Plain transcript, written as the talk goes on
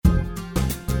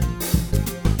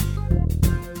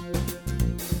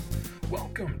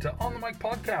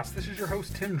Podcast. This is your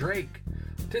host, Tim Drake.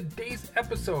 Today's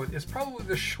episode is probably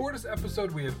the shortest episode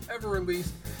we have ever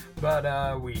released,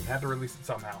 but we had to release it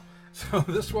somehow. So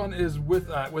this one is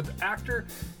with actor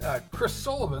Chris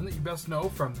Sullivan, that you best know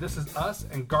from This Is Us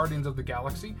and Guardians of the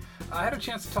Galaxy. I had a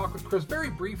chance to talk with Chris very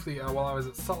briefly while I was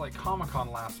at Salt Lake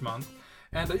Comic-Con last month.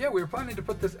 And we were planning to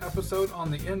put this episode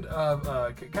on the end of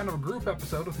kind of a group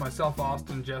episode with myself,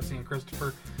 Austin, Jesse, and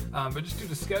Christopher. But just due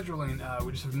to scheduling,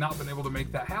 we just have not been able to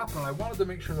make that happen. And I wanted to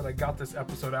make sure that I got this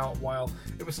episode out while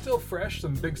it was still fresh.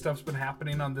 Some big stuff's been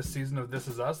happening on this season of This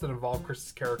Is Us that involved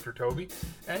Chris's character, Toby.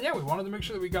 And we wanted to make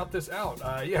sure that we got this out.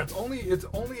 It's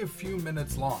only a few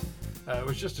minutes long. It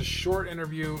was just a short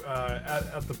interview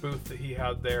at the booth that he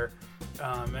had there.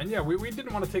 We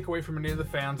didn't want to take away from any of the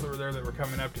fans that were there that were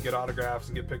coming up to get autographs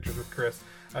and get pictures with Chris.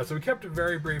 So we kept it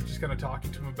very brief, just kind of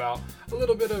talking to him about a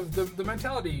little bit of the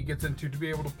mentality he gets into to be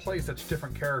able to play such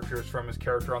different characters, from his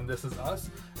character on This Is Us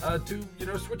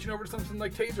to switching over to something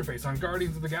like Taserface on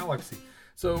Guardians of the Galaxy.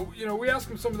 So, we asked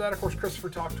him some of that. Of course, Christopher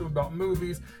talked to him about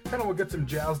movies, kind of what gets him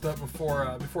jazzed up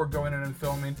before going in and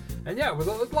filming. And it was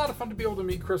a lot of fun to be able to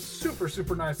meet Chris. Super,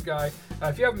 super nice guy.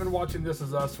 If you haven't been watching This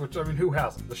Is Us, which, who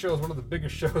hasn't? The show is one of the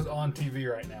biggest shows on TV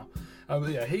right now.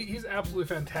 He's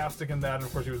absolutely fantastic in that. And,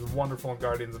 of course, he was wonderful in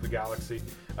Guardians of the Galaxy.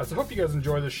 So I hope you guys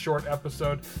enjoy this short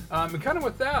episode. And kind of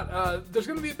with that, there's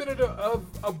going to be a bit of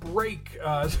a break.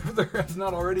 If there has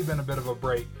not already been a bit of a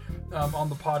break on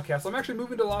the podcast. I'm actually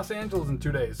moving to Los Angeles in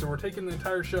 2 days, so we're taking the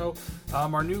entire show.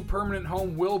 Our new permanent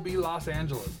home will be Los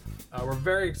Angeles. We're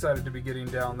very excited to be getting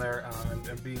down there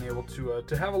and being able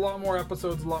to have a lot more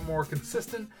episodes, a lot more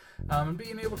consistent, and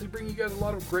being able to bring you guys a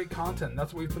lot of great content. And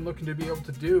that's what we've been looking to be able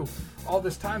to do all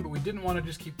this time, but we didn't want to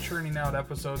just keep churning out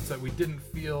episodes that we didn't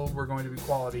feel were going to be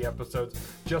quality episodes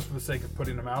just for the sake of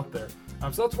putting them out there.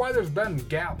 So that's why there's been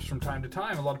gaps from time to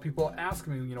time. A lot of people ask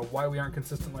me, why we aren't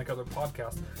consistent like other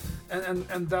podcasts.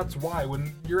 And that's why.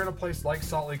 When you're in a place like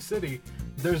Salt Lake City,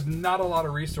 there's not a lot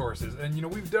of resources. And,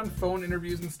 we've done phone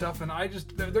interviews and stuff, and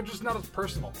they're just not as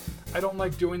personal. I don't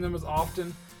like doing them as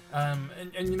often. I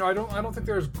don't think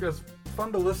they're as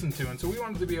fun to listen to. And so we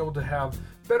wanted to be able to have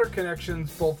better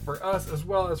connections, both for us as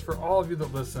well as for all of you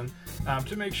that listen,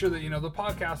 to make sure that, the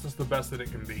podcast is the best that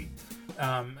it can be.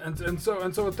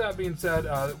 So with that being said,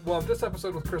 we'll have this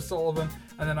episode with Chris Sullivan,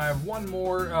 and then I have one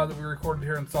more that we recorded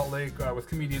here in Salt Lake with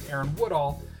comedian Aaron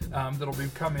Woodall. That'll be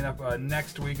coming up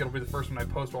next week. It'll be the first one I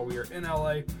post while we are in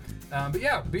LA.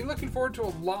 Be looking forward to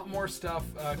a lot more stuff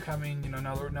coming.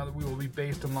 Now that we will be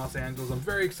based in Los Angeles, I'm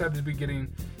very excited to be getting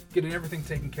everything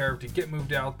taken care of, to get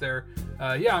moved out there.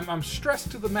 I'm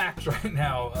stressed to the max right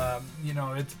now.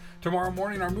 It's tomorrow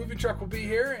morning. Our moving truck will be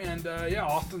here, and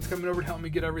Austin's coming over to help me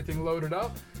get everything loaded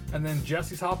up. And then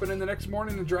Jesse's hopping in the next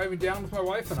morning and driving down with my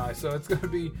wife and I. So it's going to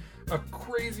be a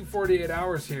crazy 48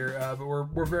 hours here. But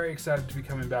we're very excited to be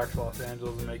coming back to Los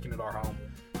Angeles and making it our home.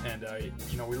 And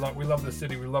we love the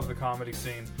city. We love the comedy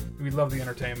scene. We love the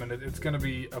entertainment. It's going to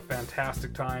be a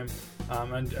fantastic time,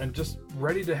 and just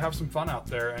ready to have some fun out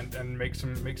there and make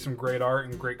some great art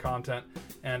and great content.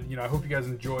 And I hope you guys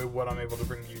enjoy what I'm able to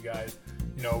bring to you guys.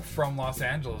 From Los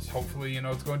Angeles. Hopefully,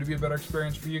 it's going to be a better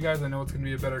experience for you guys. I know it's going to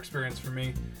be a better experience for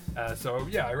me. I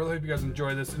really hope you guys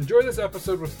enjoy this. Enjoy this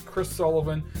episode with Chris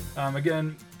Sullivan.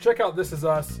 Again, check out This Is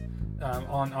Us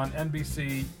on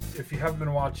NBC. If you haven't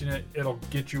been watching it, it'll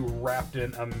get you wrapped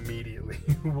in immediately.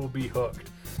 You will be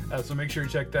hooked. So make sure you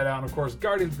check that out. And of course,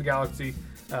 Guardians of the Galaxy,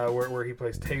 where he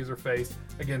plays Taserface.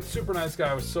 Again, super nice guy.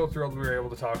 I was so thrilled we were able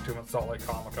to talk to him at Salt Lake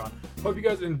Comic-Con. Hope you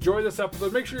guys enjoy this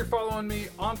episode. Make sure you're following me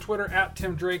on Twitter at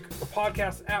Tim Drake, the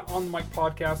podcast at On the Mic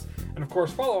Podcast, and of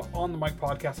course follow On the Mic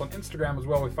Podcast on Instagram as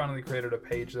well. We finally created a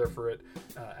page there for it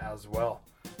as well.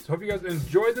 So hope you guys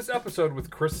enjoy this episode with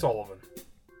Chris Sullivan.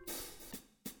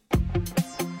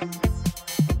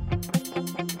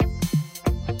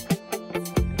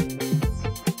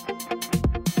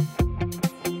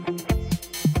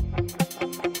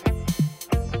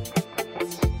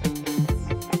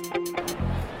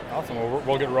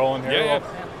 We'll get rolling here.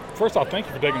 Yeah. First off, thank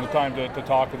you for taking the time to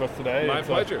talk with us today. My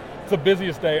pleasure. It's the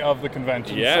busiest day of the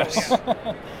convention. Yes.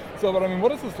 But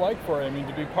what is this like for you?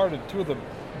 To be part of two of the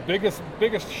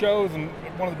biggest shows and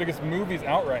one of the biggest movies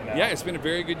out right now. Yeah, it's been a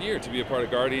very good year. To be a part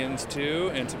of Guardians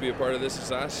 2 and to be a part of This Is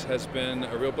Us has been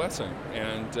a real blessing.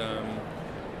 And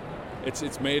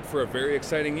it's made for a very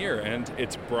exciting year. And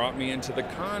it's brought me into the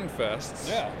con fests,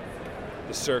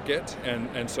 the circuit.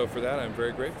 And so for that, I'm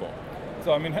very grateful.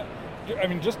 So,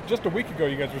 just a week ago,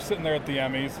 you guys were sitting there at the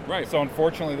Emmys. Right. So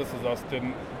unfortunately, This Is Us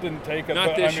didn't take it.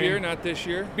 Not this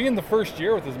year. Being the first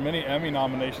year with as many Emmy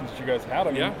nominations as you guys had,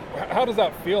 how does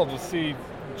that feel to see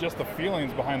just the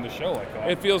feelings behind the show like that.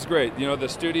 It feels great. You know, the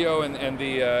studio and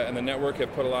the network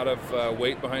have put a lot of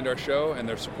weight behind our show, and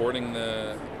they're supporting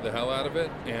the hell out of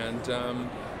it. And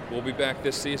we'll be back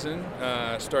this season,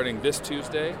 starting this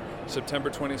Tuesday, September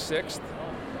 26th.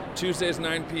 Tuesdays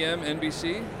 9 p.m.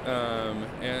 NBC,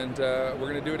 and we're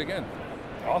going to do it again.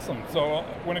 Awesome. So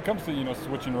when it comes to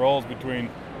switching roles between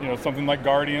something like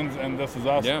Guardians and This Is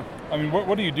Us, yeah. I mean,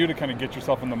 what do you do to kind of get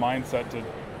yourself in the mindset to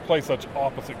play such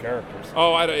opposite characters?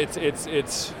 Oh,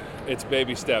 it's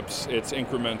baby steps. It's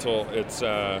incremental.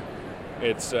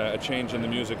 It's a change in the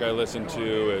music I listen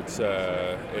to.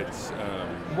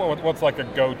 What's like a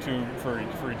go-to for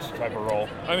each type of role?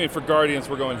 I mean, for Guardians,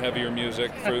 we're going heavier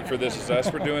music. For This Is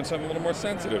Us, we're doing something a little more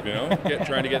sensitive.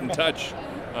 Trying to get in touch.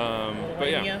 But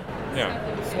yeah.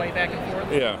 Sway back and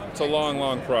forth. Yeah, it's a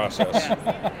long process.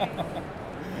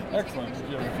 Excellent.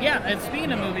 Yeah, and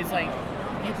speaking of movies, like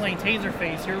you playing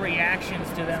Taserface, your reactions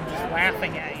to them just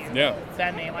laughing at you. Yeah.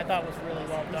 That name I thought was really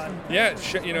well done. Yeah,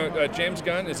 James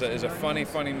Gunn is a funny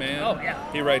man. Oh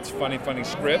yeah. He writes funny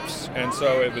scripts, and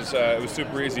so it was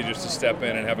super easy just to step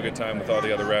in and have a good time with all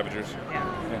the other Ravagers. Yeah.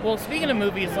 Well, speaking of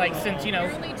movies, like since a lot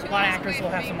of actors will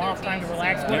have some off time to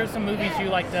relax, what are some movies you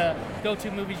like to go-to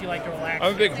movies you like to relax?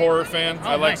 I'm a big horror fan. Oh,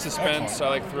 I like nice. suspense. I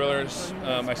like thrillers.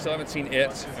 I still haven't seen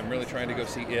It. I'm really trying to go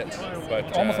see It, but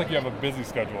It's almost like you have a busy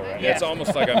schedule, right? Yeah, it's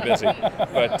almost like I'm busy,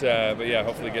 but yeah,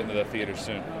 hopefully get into the theater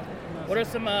soon. What are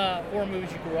some horror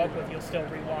movies you grew up with you'll still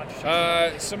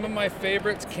rewatch? Some of my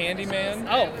favorites, Candyman.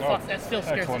 Oh, fuck, that still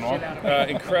scares the shit out of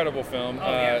me. Incredible film.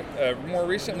 More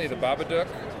recently, The Babadook.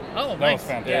 Oh, That nice. was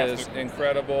fantastic. Is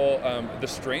incredible. The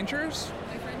Strangers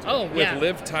Oh, with yeah.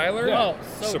 Liv Tyler. Oh,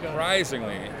 so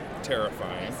surprisingly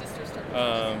terrifying.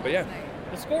 But yeah.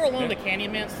 The score alone to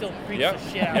Candyman still creeps Yeah. the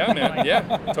shit out Yeah, of me. man. Like,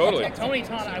 Yeah, totally. Tony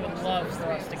Todd, I would love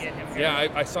for us to get him here. Yeah,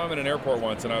 I saw him in an airport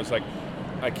once, and I was like,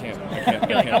 I can't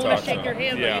You're like, I talk want to to shake him. your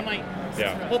hand, Yeah. but you might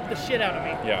Yeah. hook the shit out of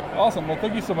me. Yeah. Awesome. Well,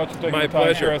 thank you so much for taking My the time,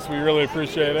 pleasure. Chris. We really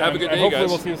appreciate it. Have a good and day, hopefully guys.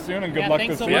 we'll see you soon, and good Yeah, luck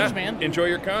thanks this so season. much, man. Enjoy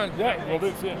your con. Yeah, we'll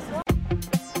do. See you.